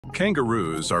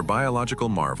Kangaroos are biological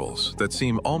marvels that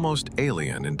seem almost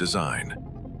alien in design.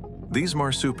 These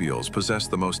marsupials possess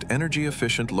the most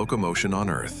energy-efficient locomotion on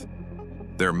Earth.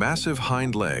 Their massive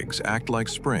hind legs act like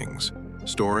springs,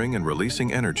 storing and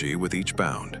releasing energy with each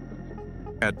bound.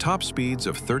 At top speeds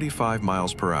of 35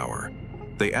 miles per hour,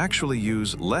 they actually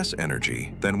use less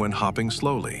energy than when hopping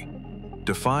slowly,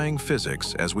 defying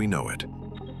physics as we know it.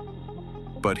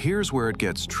 But here's where it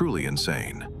gets truly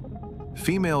insane.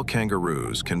 Female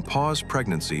kangaroos can pause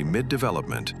pregnancy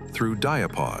mid-development through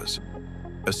diapause,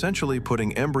 essentially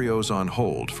putting embryos on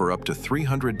hold for up to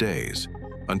 300 days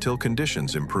until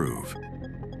conditions improve.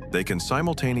 They can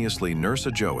simultaneously nurse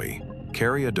a joey,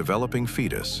 carry a developing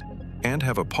fetus, and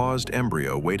have a paused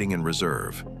embryo waiting in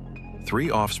reserve.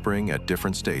 3 offspring at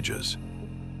different stages.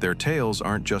 Their tails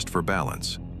aren't just for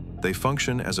balance. They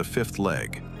function as a 5th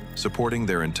leg, supporting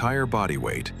their entire body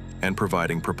weight and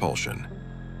providing propulsion.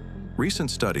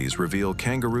 Recent studies reveal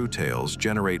kangaroo tails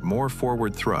generate more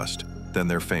forward thrust than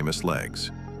their famous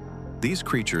legs. These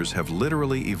creatures have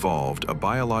literally evolved a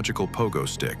biological pogo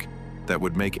stick that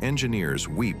would make engineers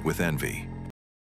weep with envy.